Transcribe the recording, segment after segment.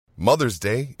Mother's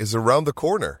Day is around the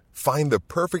corner. Find the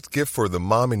perfect gift for the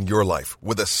mom in your life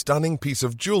with a stunning piece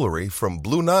of jewelry from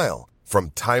Blue Nile.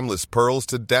 From timeless pearls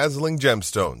to dazzling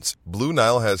gemstones, Blue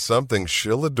Nile has something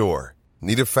she'll adore.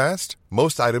 Need it fast?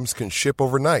 Most items can ship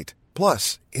overnight.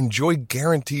 Plus, enjoy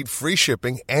guaranteed free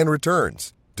shipping and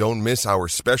returns. Don't miss our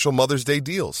special Mother's Day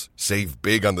deals. Save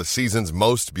big on the season's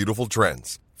most beautiful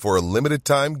trends. For a limited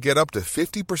time, get up to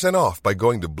 50% off by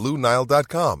going to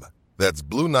BlueNile.com. That's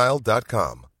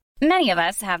BlueNile.com. Many of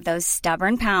us have those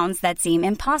stubborn pounds that seem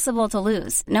impossible to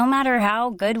lose, no matter how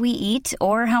good we eat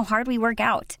or how hard we work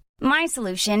out. My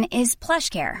solution is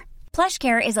PlushCare.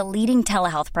 PlushCare is a leading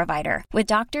telehealth provider with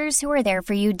doctors who are there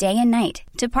for you day and night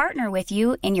to partner with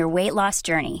you in your weight loss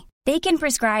journey. They can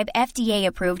prescribe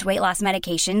FDA-approved weight loss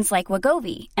medications like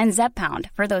Wegovy and Zepbound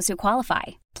for those who qualify.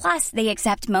 Plus, they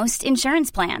accept most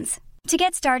insurance plans. To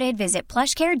get started, visit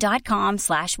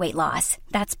plushcare.com/weightloss.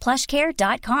 That's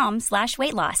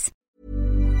plushcare.com/weightloss.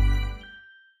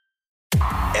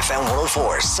 FM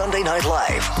 104 Sunday Night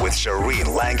Live with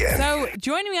Shireen Langan. So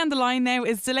joining me on the line now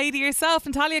is the lady herself,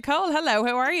 Natalia Cole. Hello,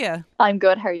 how are you? I'm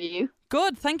good, how are you?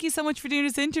 Good, thank you so much for doing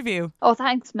this interview. Oh,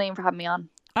 thanks, Million, for having me on.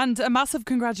 And a massive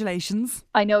congratulations.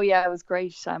 I know, yeah, it was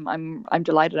great. I'm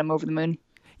delighted. I'm over the moon.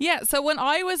 Yeah, so when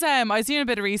I was doing a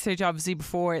bit of research, obviously,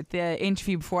 before the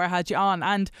interview, before I had you on,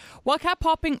 and what kept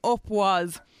popping up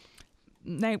was,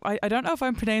 now, I don't know if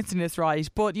I'm pronouncing this right,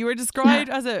 but you were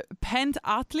described as a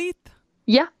pentathlete?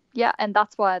 Yeah, and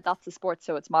that's the sport,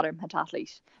 so it's modern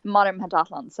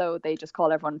pentathlon, so they just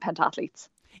call everyone pentathletes.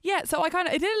 Yeah, so I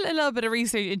did a little bit of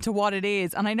research into what it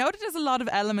is, and I know that there's a lot of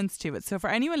elements to it. So for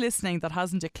anyone listening that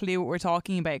hasn't a clue what we're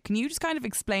talking about, can you just kind of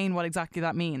explain what exactly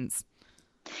that means?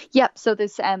 Yep, so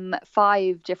there's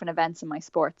 5 different events in my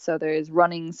sport. So there's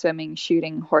running, swimming,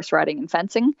 shooting, horse riding and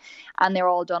fencing, and they're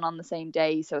all done on the same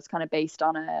day. So it's kind of based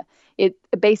on it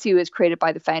basically was created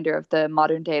by the founder of the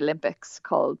modern day Olympics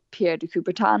called Pierre de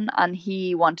Coubertin, and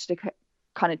he wanted to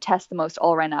kind of test the most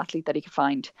all-round athlete that he could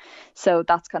find. So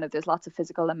that's there's lots of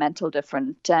physical and mental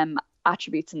different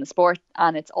attributes in the sport,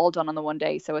 and it's all done on the one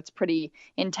day, so it's pretty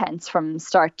intense from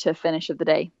start to finish of the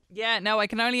day. Yeah, no, I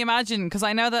can only imagine, because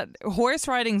I know that horse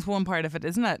riding's one part of it,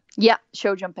 isn't it? Yeah,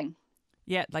 show jumping.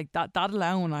 Yeah, like that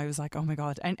alone, I was like, oh my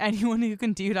God. And anyone who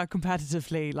can do that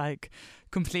competitively, like,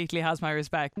 completely has my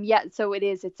respect. Yeah, so it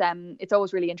is. It's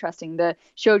always really interesting. The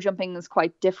show jumping is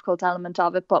quite difficult element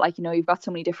of it, but you've got so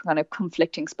many different kind of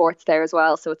conflicting sports there as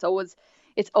well. So it's always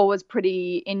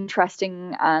pretty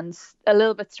interesting and a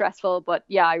little bit stressful, but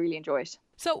yeah, I really enjoy it.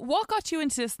 So what got you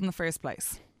into this in the first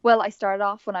place? Well, I started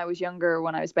off when I was younger,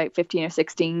 when I was about 15 or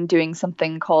 16, doing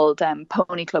something called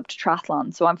Pony Club to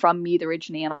Triathlon. So I'm from Meath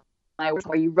originally, and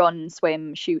where you run,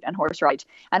 swim, shoot and horse ride.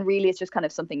 And really it's just kind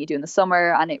of something you do in the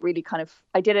summer, and it really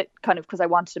I did it because I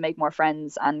wanted to make more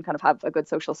friends and kind of have a good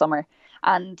social summer.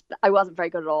 And I wasn't very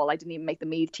good at all. I didn't even make the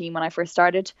Meath team when I first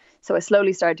started. So I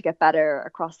slowly started to get better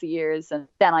across the years, and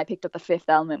then I picked up the 5th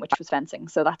element, which was fencing.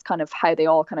 So that's kind of how they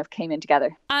all kind of came in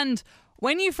together. And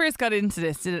when you first got into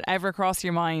this, did it ever cross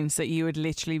your mind that you would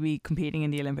literally be competing in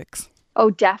the Olympics?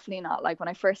 Oh, definitely not. Like when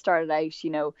I first started out,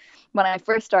 when I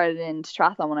first started into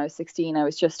triathlon when I was 16, I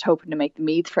was just hoping to make the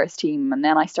Meath first team. And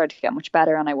then I started to get much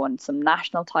better, and I won some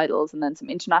national titles and then some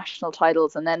international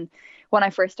titles. And then when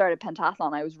I first started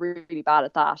pentathlon, I was really, really bad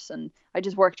at that. And I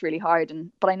just worked really hard.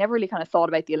 But I never really kind of thought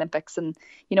about the Olympics. And,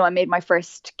 I made my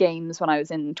first games when I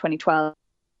was in 2012.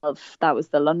 That was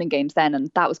the London Games then, and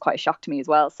that was quite a shock to me as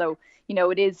well. So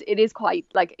it is quite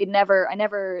like I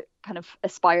never kind of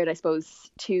aspired, I suppose,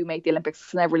 to make the Olympics,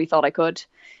 because I never really thought I could,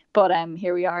 but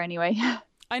here we are anyway.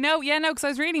 I know, yeah, no, because I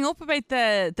was reading up about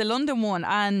the London one,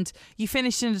 and you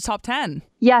finished in the top 10.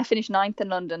 Yeah, I finished 9th in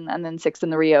London and then 6th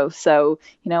in the Rio. So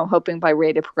hoping by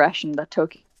rate of progression that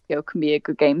Tokyo can be a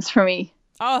good games for me.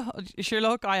 Oh, sure,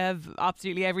 look, I have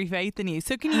absolutely every faith in you.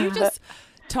 So can you just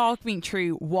talk me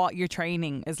through what your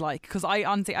training is like? Because I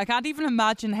honestly, I can't even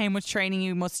imagine how much training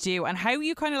you must do, and how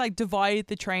you kind of like divide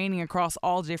the training across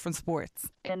all the different sports.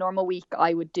 In a normal week,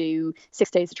 I would do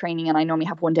 6 days of training, and I normally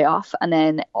have 1 day off. And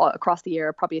then across the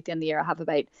year, probably at the end of the year, I have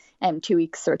about 2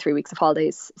 weeks or 3 weeks of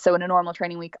holidays. So in a normal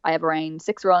training week, I have around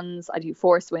 6 runs. I do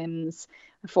 4 swims,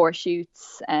 4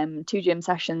 shoots, 2 gym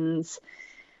sessions.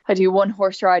 I do 1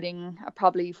 horse riding,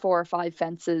 probably 4 or 5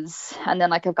 fences, and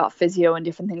then I've got physio and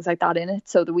different things like that in it.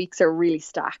 So the weeks are really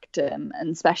stacked, and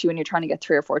especially when you're trying to get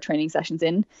 3 or 4 training sessions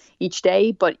in each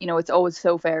day. But it's always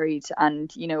so varied,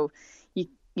 and you're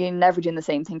never doing the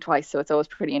same thing twice, so it's always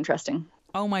pretty interesting.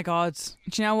 Oh my God.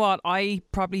 Do you know what? I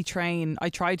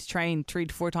try to train 3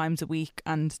 to 4 times a week,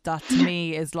 and that to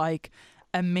me is like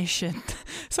a mission.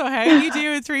 So how you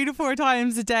do it 3 to 4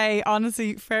 times a day,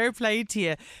 honestly, fair play to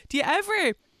you. Do you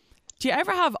ever Do you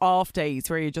ever have off days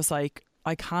where you're just like,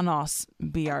 I cannot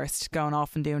be arsed going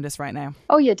off and doing this right now?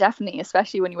 Oh yeah, definitely.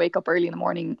 Especially when you wake up early in the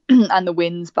morning and the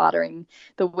wind's battering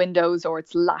the windows or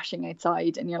it's lashing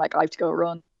outside and you're like, I have to go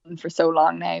run for so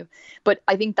long now. But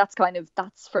I think that's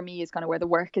for me is kind of where the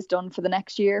work is done for the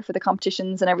next year, for the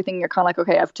competitions and everything. You're kind of like,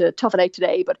 okay, I have to tough it out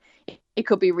today, but it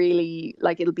could be really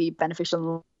like, it'll be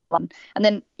beneficial. And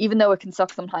then even though it can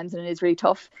suck sometimes and it is really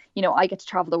tough, you know, I get to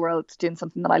travel the world doing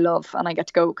something that I love, and I get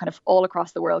to go kind of all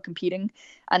across the world competing.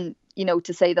 And, you know,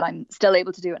 to say that I'm still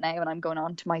able to do it now and I'm going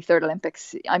on to my third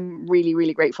Olympics, I'm really,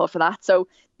 really grateful for that. So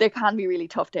there can be really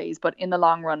tough days, but in the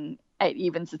long run, it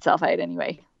evens itself out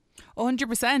anyway.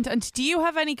 100%. And do you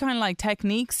have any kind of like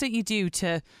techniques that you do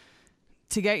to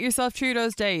get yourself through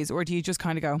those days, or do you just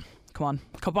kind of go,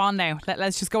 come on now,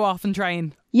 let's just go off and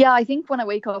train? Yeah, I think when I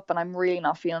wake up and I'm really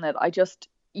not feeling it,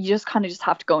 you just kind of just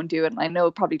have to go and do it. And I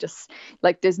know probably just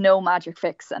like there's no magic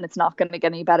fix and it's not going to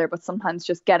get any better, but sometimes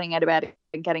just getting out of bed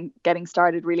and getting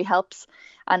started really helps.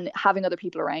 And having other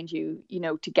people around you, you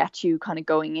know, to get you kind of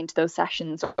going into those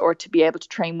sessions or to be able to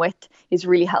train with is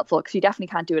really helpful, because you definitely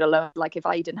can't do it alone. Like if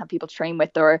I didn't have people to train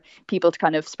with or people to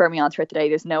kind of spur me on throughout the day,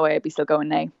 there's no way I'd be still going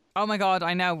now. Oh my God,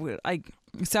 I know.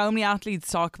 So many athletes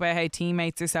talk about how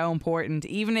teammates are so important,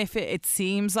 even if it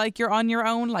seems like you're on your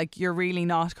own, like you're really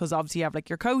not, because obviously you have like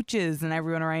your coaches and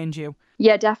everyone around you.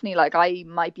 Yeah, definitely. Like I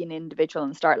might be an individual in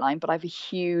the start line, but I have a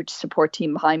huge support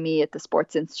team behind me at the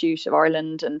Sports Institute of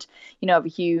Ireland, and you know, I have a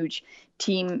huge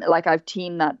team. Like I have a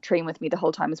team that train with me the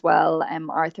whole time as well.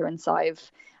 Arthur and Sive,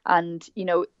 and you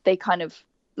know, they kind of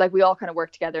like we all kind of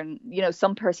work together. And you know,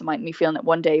 some person might be feeling it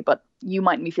one day, but you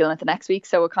might be feeling it the next week.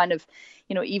 So it kind of,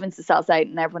 you know, evens the cells out,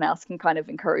 and everyone else can kind of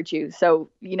encourage you.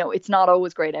 So you know, it's not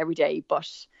always great every day, but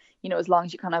you know, as long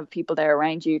as you kind of have people there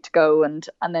around you to go and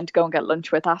then to go and get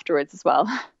lunch with afterwards as well.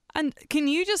 And can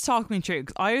you just talk me through,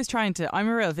 because I'm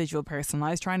a real visual person. I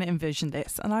was trying to envision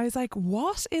this and I was like,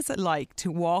 what is it like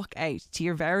to walk out to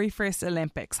your very first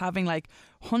Olympics, having like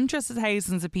hundreds of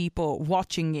thousands of people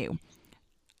watching you?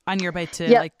 And you're about to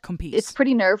like compete. It's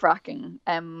pretty nerve-wracking,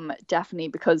 definitely,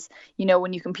 because you know,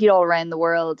 when you compete all around the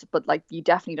world, but like you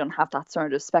definitely don't have that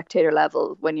sort of spectator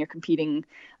level when you're competing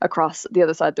across the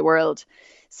other side of the world.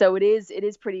 So it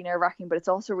is pretty nerve-wracking, but it's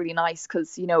also really nice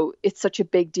because, you know, it's such a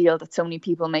big deal that so many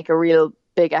people make a real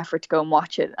big effort to go and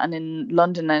watch it. And in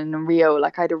London and in Rio,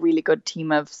 like I had a really good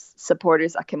team of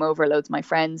supporters that came over, loads of my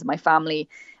friends, my family,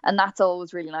 and that's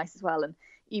always really nice as well. And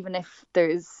even if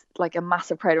there's like a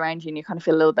massive crowd around you and you kind of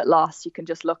feel a little bit lost, you can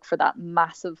just look for that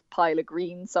massive pile of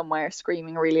green somewhere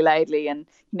screaming really loudly, and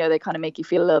you know, they kind of make you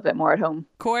feel a little bit more at home.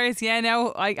 Of course, yeah,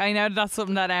 no, I know that's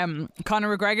something that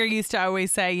Conor McGregor used to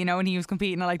always say, you know, when he was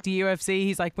competing at like the UFC,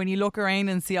 he's like, when you look around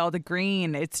and see all the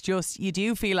green, it's just, you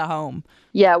do feel at home.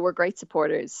 Yeah, we're great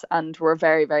supporters and we're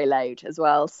very, very loud as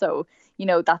well. So you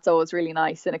know, that's always really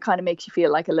nice, and it kind of makes you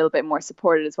feel like a little bit more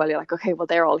supported as well. You're like, okay, well,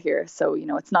 they're all here, so you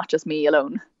know, it's not just me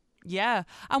alone. Yeah.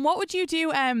 And what would you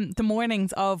do the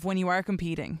mornings of when you are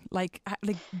competing? Like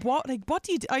what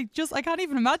do you do? I can't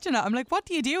even imagine it. I'm like, what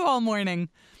do you do all morning?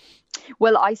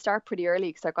 Well, I start pretty early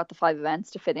because I've got the 5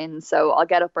 events to fit in, so I'll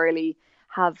get up early,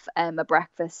 have a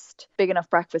breakfast, big enough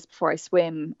breakfast before I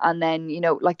swim, and then, you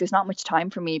know, like there's not much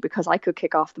time for me because I could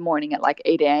kick off the morning at like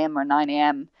 8 a.m. or 9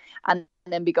 a.m. and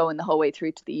then be going the whole way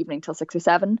through to the evening till 6 or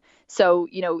 7. So,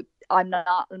 you know, I'm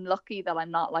lucky that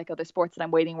I'm not like other sports that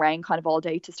I'm waiting around kind of all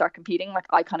day to start competing. Like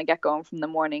I kind of get going from the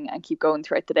morning and keep going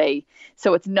throughout the day.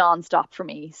 So it's non-stop for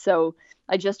me. So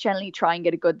I just generally try and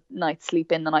get a good night's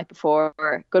sleep in the night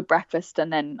before, good breakfast,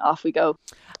 and then off we go.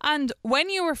 And when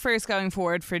you were first going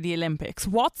forward for the Olympics,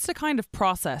 what's the kind of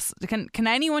process? Can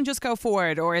anyone just go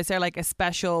forward, or is there like a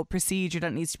special procedure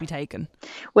that needs to be taken?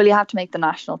 Well, you have to make the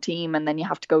national team, and then you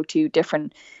have to go to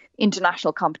different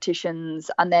international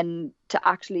competitions, and then to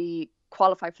actually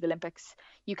qualify for the Olympics,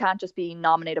 you can't just be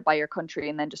nominated by your country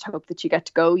and then just hope that you get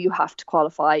to go. You have to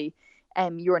qualify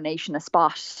your nation a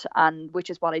spot, and which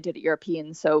is what I did at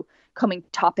Europeans. So coming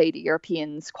top 8 at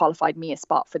Europeans qualified me a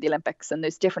spot for the Olympics, and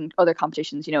there's different other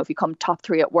competitions. You know, if you come top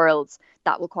 3 at Worlds,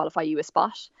 that will qualify you a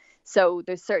spot. So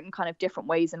there's certain kind of different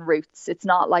ways and routes. It's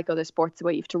not like other sports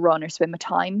where you have to run or swim a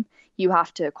time. You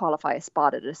have to qualify a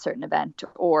spot at a certain event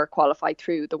or qualify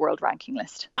through the world ranking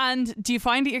list. And do you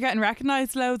find that you're getting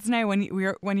recognised loads now when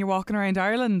you're walking around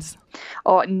Ireland?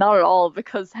 Oh, not at all,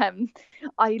 because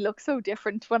I look so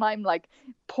different when I'm like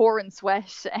pouring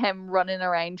sweat, running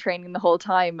around training the whole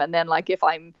time, and then like if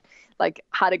I'm like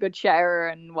had a good shower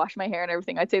and washed my hair and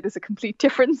everything, I'd say there's a complete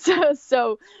difference.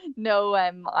 So no,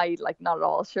 I like not at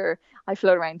all. Sure, I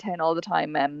float around town all the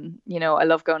time. You know, I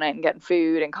love going out and getting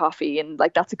food and coffee, and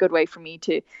like that's a good way for me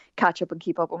to catch up and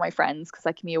keep up with my friends, because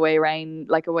I can be away around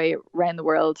the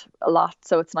world a lot.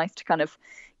 So it's nice to kind of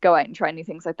go out and try new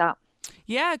things like that.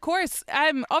 Yeah, of course.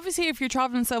 Obviously, if you're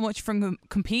traveling so much from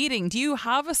competing, do you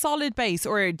have a solid base,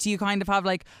 or do you kind of have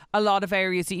like a lot of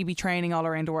areas that you be training all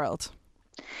around the world?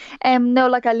 No,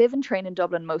 like I live and train in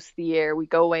Dublin most of the year. We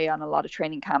go away on a lot of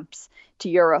training camps to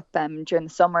Europe during the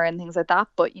summer and things like that.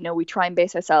 But, you know, we try and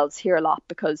base ourselves here a lot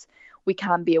because we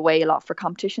can be away a lot for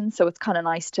competitions. So it's kind of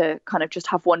nice to kind of just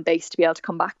have one base to be able to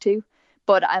come back to.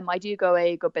 But I do go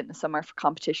away a good bit in the summer for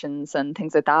competitions and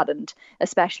things like that. And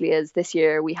especially as this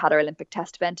year we had our Olympic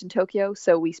test event in Tokyo.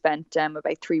 So we spent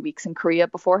about 3 weeks in Korea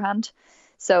beforehand.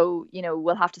 So, you know,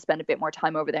 we'll have to spend a bit more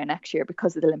time over there next year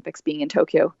because of the Olympics being in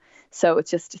Tokyo. So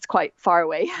it's quite far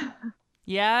away.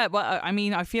 Yeah, well, I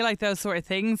mean, I feel like those sort of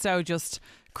things though just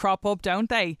crop up, don't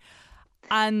they?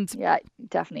 And yeah,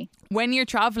 definitely. When you're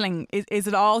traveling, is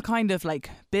it all kind of like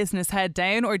business head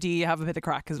down, or do you have a bit of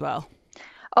crack as well?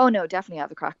 Oh no, definitely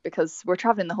have a crack, because we're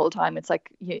traveling the whole time. It's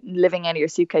like living out of your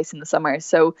suitcase in the summer,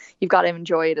 so you've got to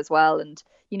enjoy it as well. And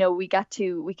you know, we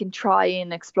can try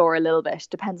and explore a little bit.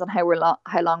 Depends on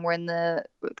how long we're in the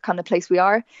kind of place we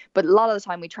are. But a lot of the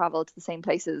time we travel to the same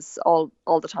places all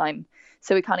the time,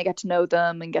 so we kind of get to know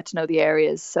them and get to know the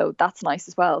areas. So that's nice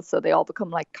as well. So they all become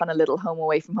like kind of little home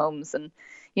away from homes. And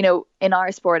you know, in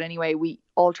our sport anyway, we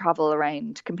all travel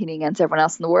around competing against everyone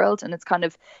else in the world, and it's kind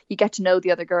of, you get to know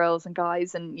the other girls and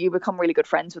guys and you become really good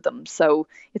friends with them. So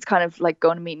it's kind of like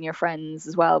going and meeting your friends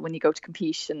as well when you go to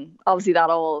compete. And obviously that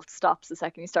all stops the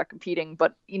second you start competing,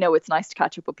 but you know, it's nice to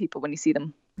catch up with people when you see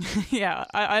them. Yeah,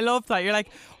 I love that. You're like,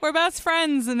 we're best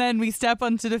friends, and then we step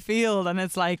onto the field and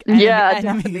it's like enemies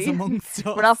definitely amongst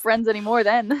us. We're not friends anymore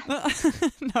then.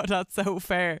 No, that's so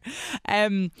fair.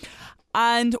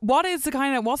 And what's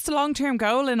the long-term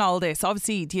goal in all this?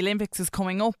 Obviously, the Olympics is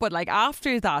coming up, but like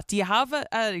after that, do you have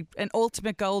an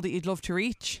ultimate goal that you'd love to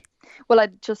reach? Well,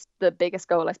 the biggest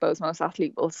goal, I suppose most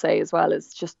athletes will say as well,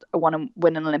 is just I want to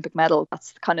win an Olympic medal.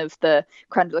 That's kind of the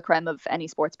creme de la creme of any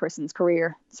sports person's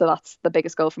career. So that's the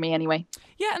biggest goal for me anyway.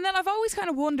 Yeah, and then I've always kind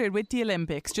of wondered with the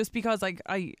Olympics, just because like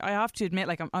I have to admit,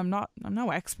 like I'm no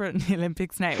expert in the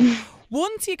Olympics now.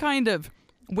 Once you kind of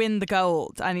win the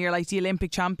gold and you're like the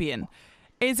Olympic champion,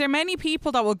 is there many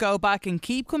people that will go back and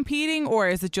keep competing, or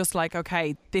is it just like,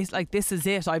 okay, this is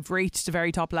it, I've reached the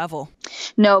very top level?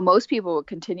 No, most people will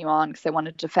continue on because they want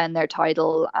to defend their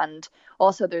title, and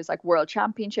also there's like world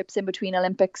championships in between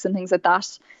Olympics and things like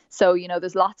that. So, you know,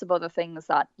 there's lots of other things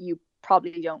that you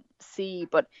probably don't see,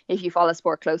 but if you follow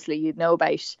sport closely, you'd know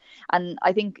about. And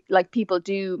I think like people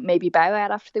do maybe bow out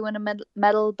after they win a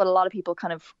medal, but a lot of people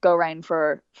kind of go around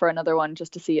for another one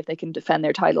just to see if they can defend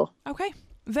their title. Okay.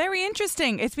 Very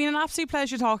interesting. It's been an absolute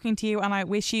pleasure talking to you, and I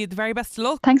wish you the very best of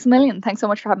luck. Thanks a million. Thanks so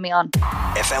much for having me on.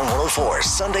 FM 104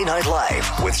 Sunday Night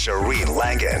Live with Shireen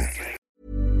Langan.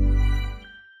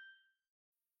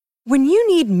 When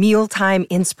you need mealtime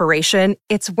inspiration,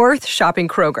 it's worth shopping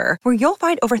Kroger, where you'll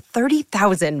find over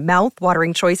 30,000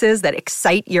 mouth-watering choices that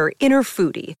excite your inner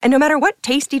foodie. And no matter what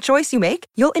tasty choice you make,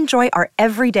 you'll enjoy our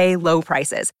everyday low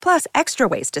prices, plus extra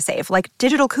ways to save, like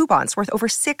digital coupons worth over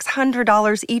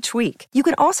 $600 each week. You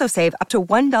can also save up to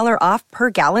 $1 off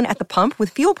per gallon at the pump with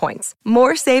fuel points.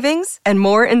 More savings and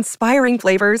more inspiring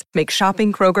flavors make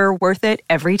shopping Kroger worth it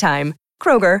every time.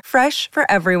 Kroger, fresh for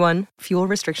everyone. Fuel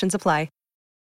restrictions apply.